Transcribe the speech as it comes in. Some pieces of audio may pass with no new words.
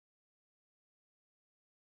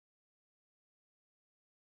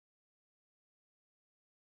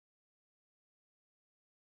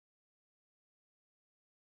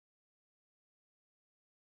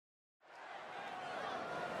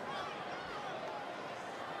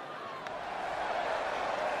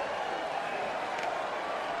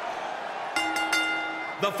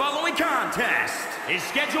The following contest is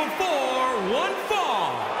scheduled for one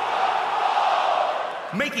fall.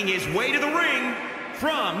 Making his way to the ring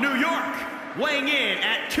from New York, weighing in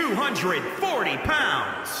at 240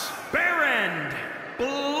 pounds, Barron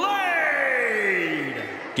Blade.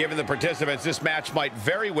 Given the participants, this match might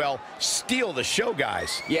very well steal the show,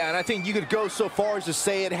 guys. Yeah, and I think you could go so far as to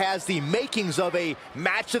say it has the makings of a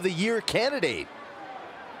Match of the Year candidate.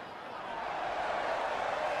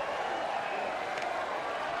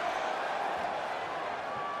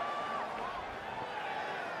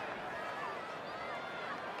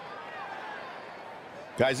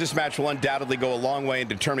 Guys, this match will undoubtedly go a long way in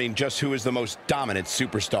determining just who is the most dominant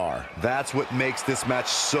superstar. That's what makes this match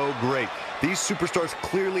so great. These superstars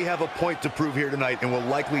clearly have a point to prove here tonight and will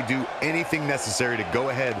likely do anything necessary to go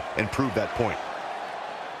ahead and prove that point.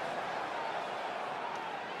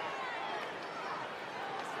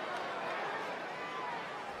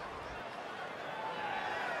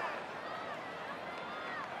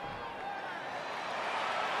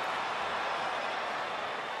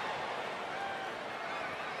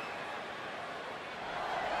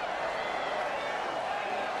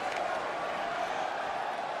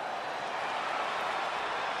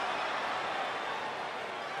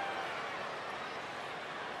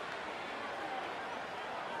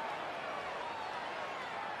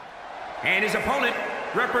 And his opponent,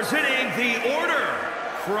 representing the Order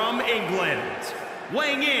from England,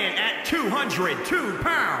 weighing in at 202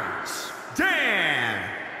 pounds, Dan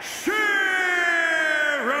Seymour.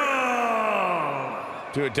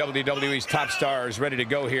 Two of WWE's top stars ready to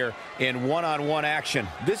go here in one-on-one action.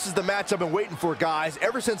 This is the match I've been waiting for, guys.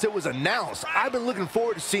 Ever since it was announced, I've been looking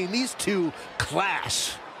forward to seeing these two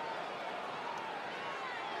clash.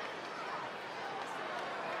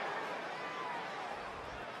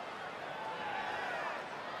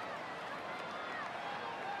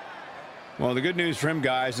 Well, the good news for him,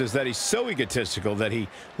 guys, is that he's so egotistical that he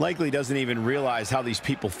likely doesn't even realize how these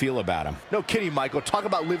people feel about him. No kidding, Michael. Talk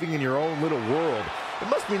about living in your own little world. It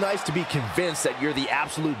must be nice to be convinced that you're the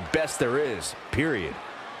absolute best there is, period.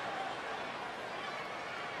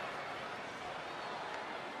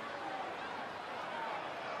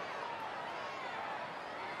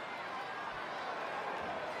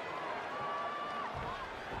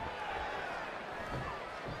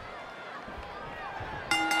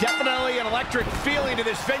 Definitely an electric feeling to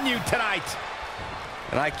this venue tonight.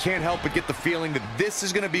 And I can't help but get the feeling that this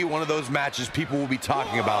is going to be one of those matches people will be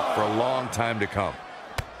talking about for a long time to come.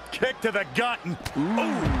 Kick to the gut and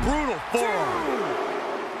brutal forearm.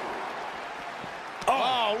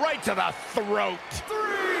 Oh, right to the throat. 3.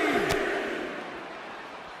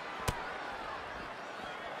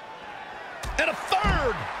 And a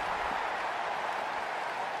third.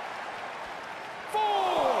 4.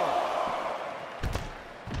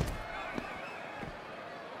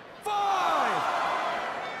 5.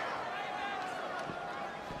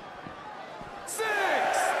 6.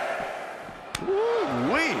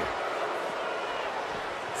 Woo-wee.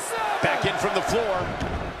 7. Back in from the floor.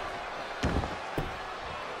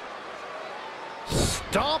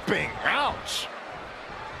 Stomping. Ouch.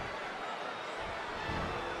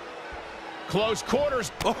 Close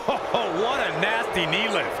quarters. Oh, what a nasty knee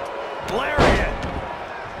lift. Lariat.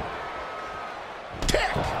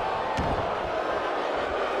 Kick.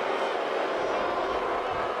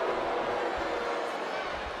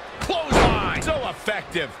 Clothesline. So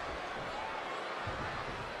effective.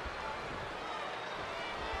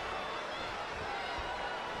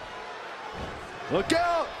 Look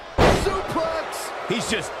out. Suplex. He's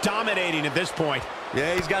just dominating at this point.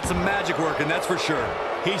 Yeah, he's got some magic working, that's for sure.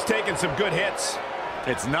 He's taking some good hits.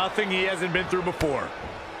 It's nothing he hasn't been through before.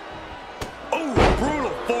 Oh,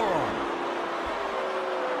 brutal forearm.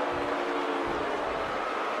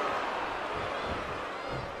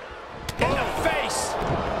 In the face.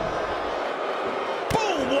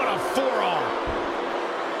 Boom, what a forearm.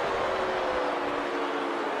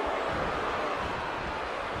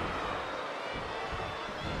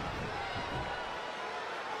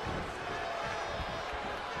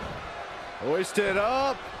 Hoisted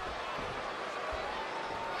up.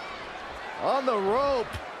 On the rope.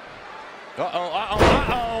 Uh-oh, uh-oh,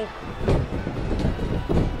 uh-oh.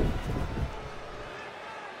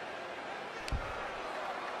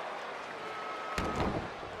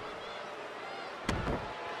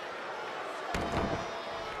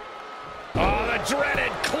 Oh, the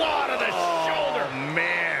dreaded claw to the shoulder.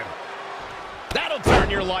 Man. That'll turn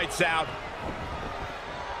your lights out.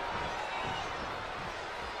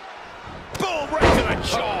 Boom, right to the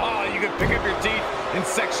jaw. Oh, you could pick up your teeth in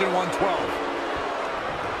section 112.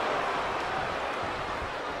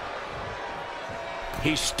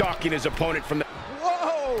 He's stalking his opponent from the...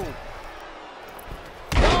 Whoa!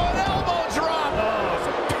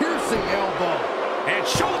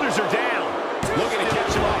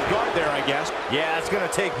 guess. Yeah, it's going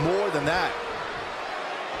to take more than that.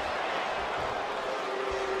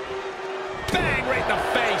 Bang, right in the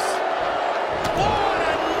face. What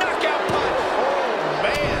a knockout punch. Oh,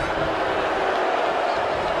 man.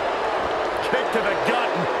 Kick to the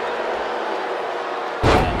gut.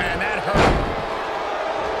 Oh, man, that hurt.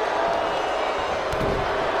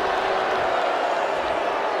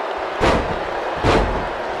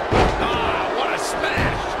 Ah, what a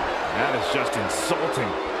smash. That is just insulting.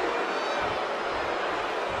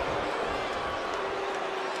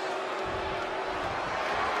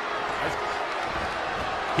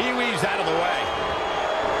 He weaves out of the way.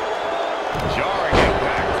 Jarring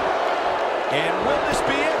impact. And will this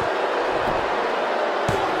be it?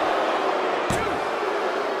 2,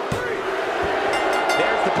 3.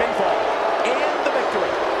 There's the pinfall and the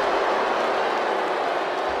victory.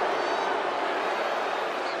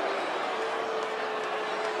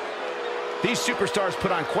 These superstars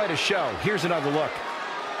put on quite a show. Here's another look.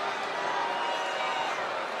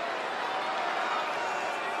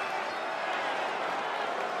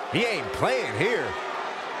 He ain't playing here.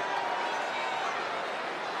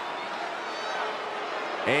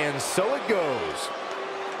 And so it goes.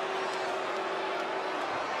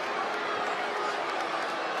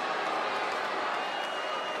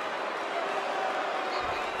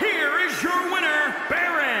 Here is your winner,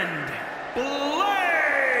 Barron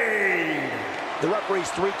Blade. The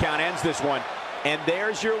referee's 3 count ends this one. And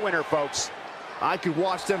there's your winner, folks. I could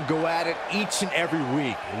watch them go at it each and every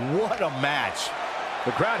week. What a match.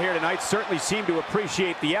 The crowd here tonight certainly seemed to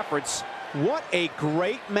appreciate the efforts. What a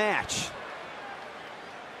great match.